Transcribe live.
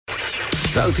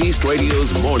Southeast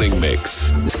Radio's morning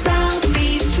mix.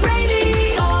 Southeast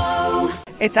Radio.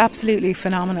 It's absolutely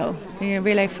phenomenal.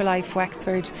 Relay for Life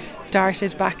Wexford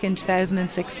started back in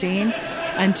 2016,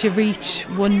 and to reach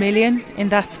 1 million in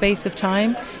that space of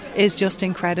time is just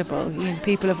incredible. The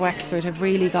people of Wexford have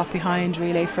really got behind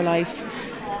Relay for Life,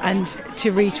 and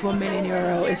to reach €1 million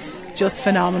is just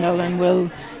phenomenal and will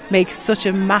make such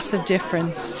a massive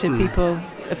difference to people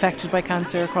affected by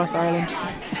cancer across Ireland.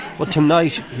 Well,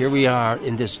 tonight, here we are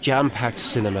in this jam-packed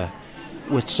cinema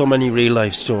with so many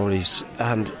real-life stories,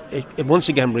 and it once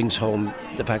again brings home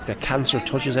the fact that cancer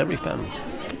touches every family.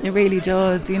 It really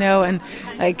does, and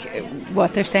like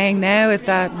what they're saying now is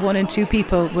that 1 in 2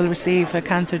 people will receive a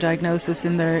cancer diagnosis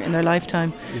in their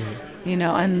lifetime.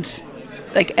 And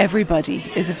like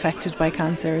everybody is affected by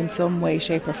cancer in some way,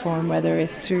 shape or form, whether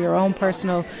it's through your own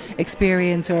personal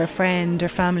experience or a friend or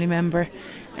family member.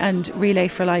 And Relay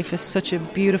for Life is such a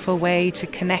beautiful way to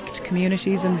connect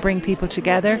communities and bring people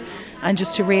together, and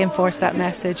just to reinforce that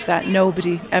message that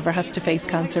nobody ever has to face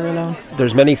cancer alone.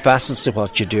 There's many facets to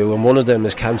what you do, and one of them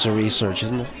is cancer research,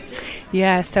 isn't it?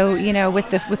 Yeah, so with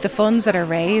the funds that are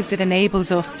raised, it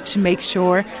enables us to make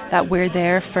sure that we're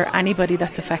there for anybody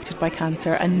that's affected by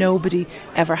cancer, and nobody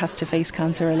ever has to face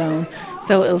cancer alone.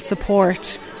 So it'll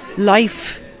support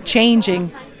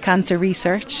life-changing cancer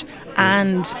research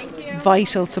and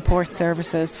vital support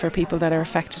services for people that are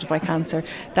affected by cancer.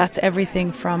 That's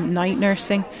everything from night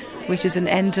nursing, which is an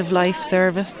end-of-life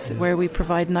service where we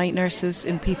provide night nurses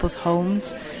in people's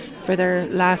homes for their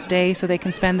last day so they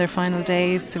can spend their final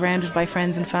days surrounded by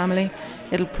friends and family.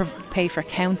 It'll pay for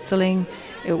counselling.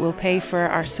 It will pay for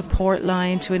our support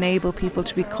line to enable people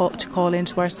to call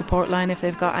into our support line if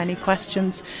they've got any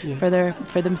questions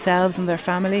for themselves and their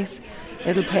families.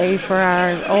 It'll pay for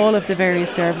all of the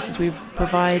various services we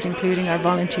provide, including our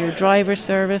volunteer driver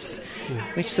service,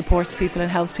 which supports people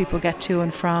and helps people get to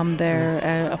and from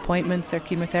their appointments, their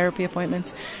chemotherapy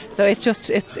appointments. So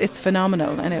it's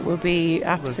phenomenal, and it will be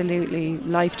absolutely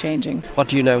life-changing. What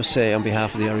do you now say on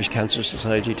behalf of the Irish Cancer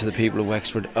Society to the people of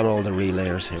Wexford and all the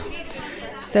relayers here?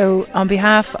 So on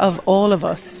behalf of all of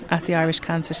us at the Irish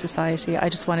Cancer Society, I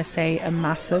just want to say a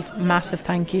massive, massive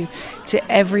thank you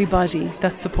to everybody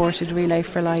that supported Relay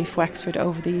for Life Wexford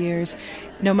over the years.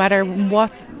 No matter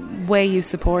what way you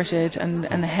supported and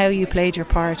how you played your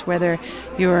part, whether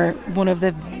you're one of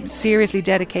the seriously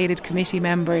dedicated committee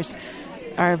members,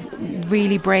 our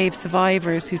really brave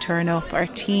survivors who turn up, our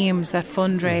teams that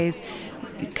fundraise,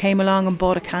 came along and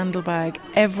bought a candle bag.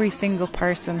 Every single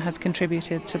person has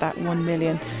contributed to that 1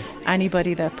 million.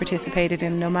 Anybody that participated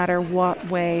in, no matter what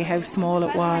way, how small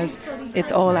it was,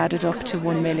 it's all added up to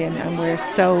 1 million, and we're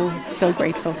so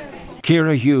grateful.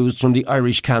 Ciara Hughes from the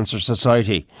Irish Cancer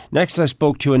Society. Next I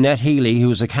spoke to Annette Healy,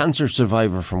 who is a cancer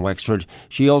survivor from Wexford.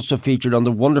 She also featured on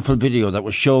the wonderful video that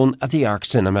was shown at the Arc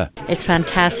Cinema. It's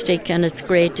fantastic and it's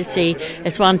great to see.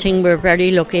 It's one thing, we're very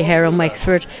lucky here in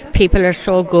Wexford. People are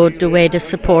so good the way they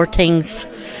support things,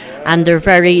 and they're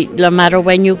very, no matter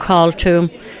when you call to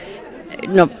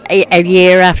them, a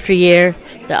year after year,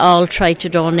 they all try to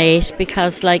donate,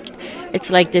 because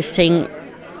it's like this thing,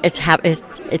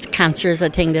 it's cancer is a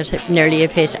thing that nearly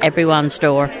have hit everyone's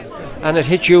door. And it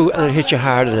hit you, and it hit you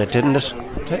hard, and it didn't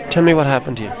it? Tell me what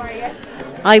happened to you.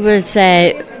 I was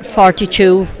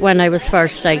 42 when I was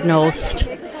first diagnosed,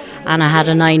 and I had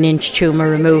a 9-inch tumour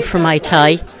removed from my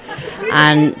thigh,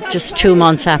 and just 2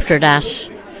 months after that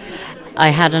I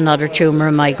had another tumour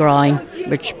in my groin,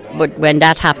 but when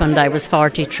that happened I was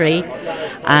 43,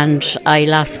 and I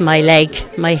lost my leg,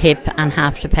 my hip and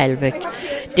half the pelvic.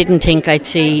 Didn't think I'd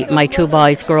see my 2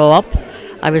 boys grow up.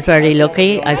 I was very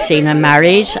lucky. I've seen them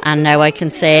married, and now I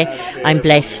can say I'm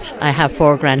blessed. I have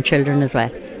 4 grandchildren as well.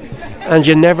 And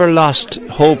you never lost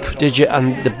hope, did you?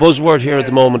 And the buzzword here at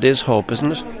the moment is hope,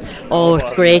 isn't it? Oh,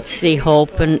 it's great to see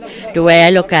hope, and the way I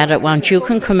look at it, once you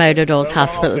can come out of those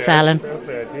hospitals, Alan,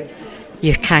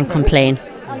 you can't complain.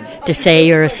 To say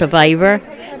you're a survivor,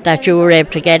 that you were able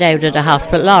to get out of the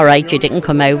hospital, all right, you didn't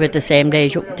come out with the same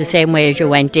way as you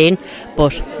went in,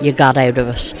 but you got out of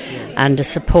it. And the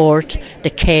support, the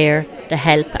care, the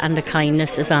help and the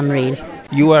kindness is unreal.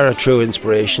 You are a true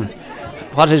inspiration.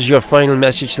 What is your final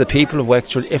message to the people of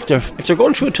Wexford if they're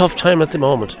going through a tough time at the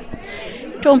moment?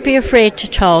 Don't be afraid to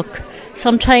talk.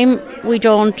 Sometimes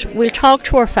we'll talk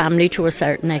to our family to a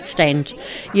certain extent.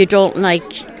 You don't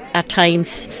like at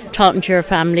times talking to your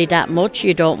family that much.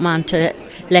 You don't want to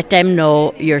let them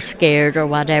know you're scared or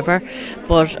whatever,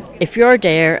 but if you're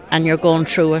there and you're going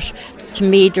through it, to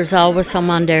me, there's always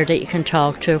someone there that you can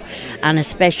talk to, and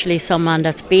especially someone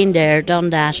that's been there, done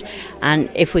that, and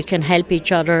if we can help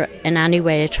each other in any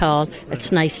way at all,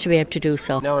 it's nice to be able to do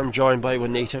so. Now I'm joined by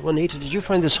Juanita. Juanita, did you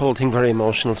find this whole thing very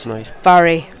emotional tonight?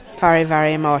 Very, very,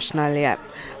 very emotional, yeah.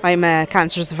 I'm a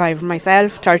cancer survivor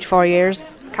myself, 34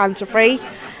 years, cancer-free.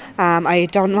 I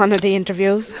done one of the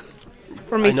interviews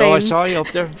for me I know, sins. I saw you up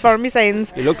there. For me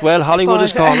sins. You looked well, Hollywood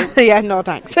is calling. Yeah, no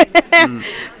thanks.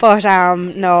 But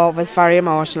no, it was very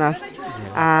emotional.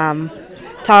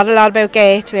 Thought a lot about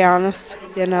Gay, to be honest.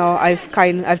 You know, I've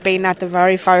been at the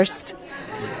very first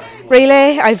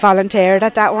relay. I volunteered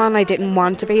at that one. I didn't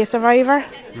want to be a survivor.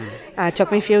 It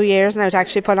took me a few years now to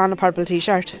actually put on a purple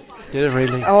t-shirt. Did it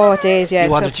really? Oh, it did, yeah.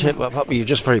 You wanted to, what, were you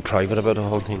just very private about the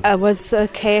whole thing? It was a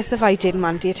case of I didn't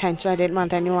want the attention. I didn't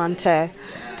want anyone to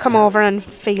come over and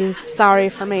feel sorry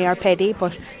for me or pity,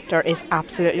 but there is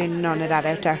absolutely none of that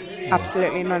out there. Yeah.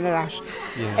 Absolutely none of that.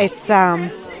 Yeah. It's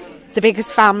the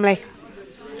biggest family.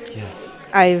 Yeah.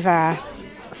 I've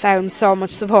found so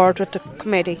much support with the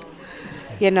committee.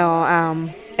 You know,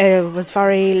 it was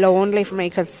very lonely for me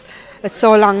because it's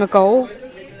so long ago.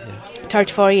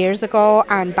 34 years ago,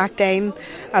 and back then,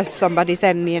 as somebody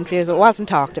said in the interviews, it wasn't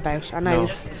talked about, and I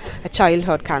was a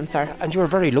childhood cancer. And you were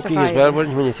very lucky as well,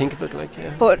 weren't you, when you think of it? Like,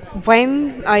 yeah. But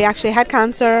when I actually had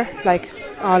cancer, like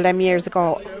all them years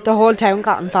ago, the whole town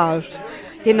got involved.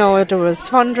 You know, there was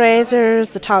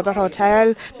fundraisers, the Talbot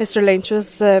Hotel. Mr. Lynch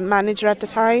was the manager at the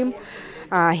time.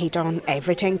 He done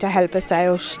everything to help us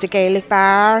out. The Gaelic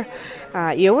Bar.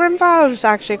 You were involved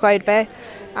actually quite a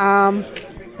bit.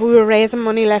 We were raising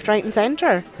money left, right and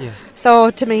centre. Yeah.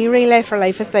 So to me, Relay for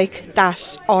Life is like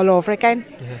that all over again,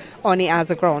 only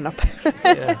as a grown-up.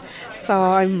 Yeah. So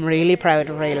I'm really proud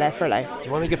of Relay for Life. Do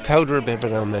you want to give Powder a bit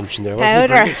of a mention there?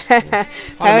 Powder.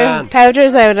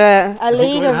 Powder's out a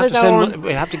league of his own.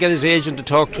 We have to get his agent to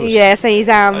talk to us. Yes, he's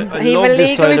he have a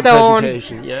league of his own.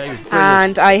 Yeah, he was brilliant.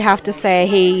 And I have to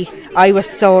say, I was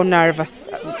so nervous.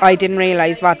 I didn't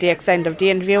realise what the extent of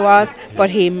the interview was, but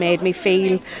he made me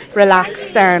feel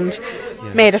relaxed and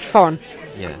made it fun.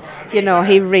 Yeah. You know,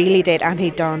 he really did, and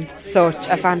he done such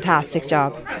a fantastic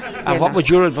job. And what would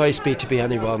your advice be to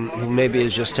anyone who maybe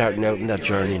is just starting out in that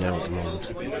journey now at the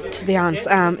moment? To be honest,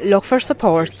 look for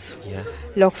supports. Yeah.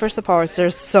 Look for supports.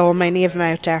 There's so many of them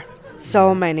out there.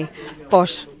 So many.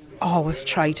 But always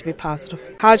try to be positive.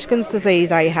 Hodgkin's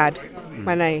disease I had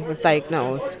when I was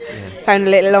diagnosed. Yeah. Found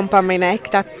a little lump on my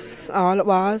neck, that's all it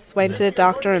was. Went to the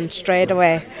doctor and straight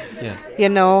away, you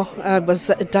know, I was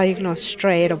diagnosed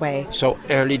straight away. So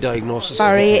early diagnosis?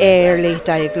 Very early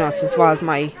diagnosis was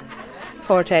my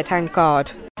forte, thank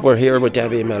God. We're here with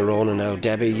Debbie Melrona now.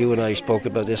 Debbie, you and I spoke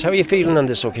about this. How are you feeling on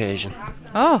this occasion?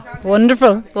 Oh,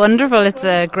 wonderful, wonderful. It's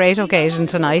a great occasion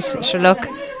tonight. Sure, look,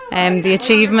 the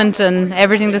achievement and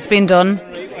everything that's been done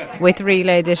with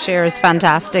Relay this year is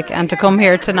fantastic, and to come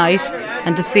here tonight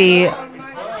and to see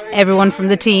everyone from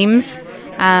the teams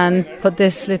and put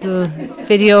this little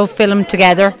video film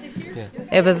together,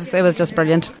 it was just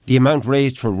brilliant. The amount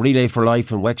raised for Relay for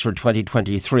Life in Wexford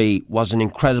 2023 was an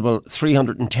incredible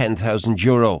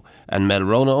 €310,000, and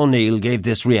Melrona O'Neill gave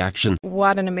this reaction.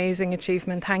 What an amazing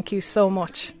achievement, thank you so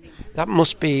much. That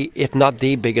must be, if not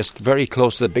the biggest, very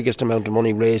close to the biggest amount of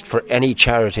money raised for any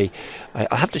charity.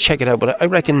 I have to check it out, but I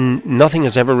reckon nothing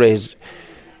has ever raised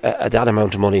that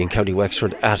amount of money in County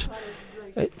Wexford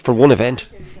for one event.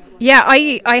 Yeah,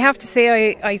 I have to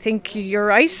say I think you're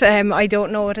right. I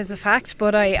don't know it as a fact,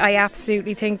 but I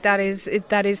absolutely think that is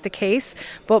the case.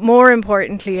 But more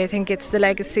importantly, I think it's the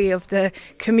legacy of the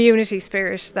community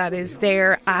spirit that is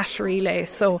there at Relay.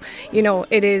 So, you know,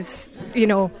 it is, you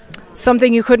know,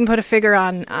 something you couldn't put a figure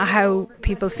on, how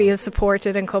people feel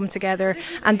supported and come together,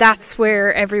 and that's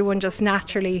where everyone just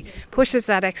naturally pushes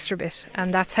that extra bit,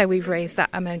 and that's how we've raised that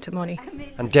amount of money.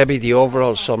 And Debbie, the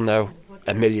overall sum now,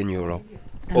 €1 million.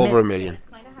 Over $1 million.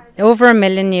 Over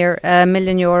 €1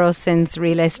 million since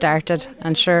Relay started,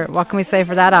 and sure, what can we say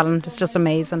for that, Alan? It's just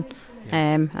amazing.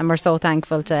 And we're so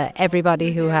thankful to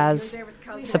everybody who has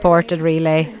supported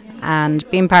Relay and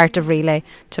been part of Relay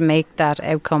to make that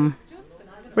outcome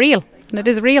real, and it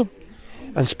is real.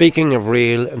 And speaking of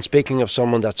real, and speaking of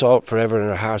someone that's all forever in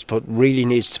our hearts but really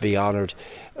needs to be honoured,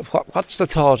 what's the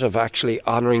thought of actually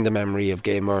honouring the memory of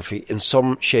Gay Murphy in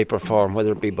some shape or form,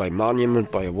 whether it be by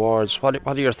monument, by awards? What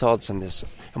are your thoughts on this,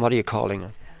 and what are you calling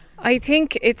on? I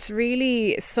think it's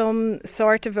really some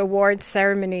sort of award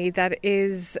ceremony that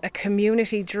is a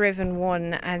community driven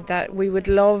one, and that we would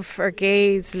love for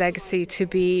Gay's legacy to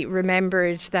be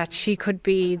remembered, that she could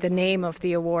be the name of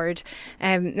the award.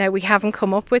 Now we haven't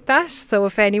come up with that, so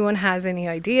if anyone has any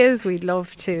ideas, we'd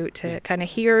love to kind of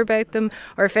hear about them,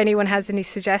 or if anyone has any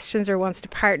suggestions or wants to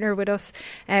partner with us.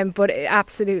 But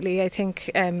absolutely, I think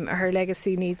her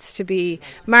legacy needs to be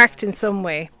marked in some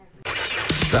way.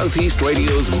 Southeast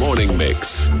Radio's morning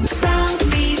mix. South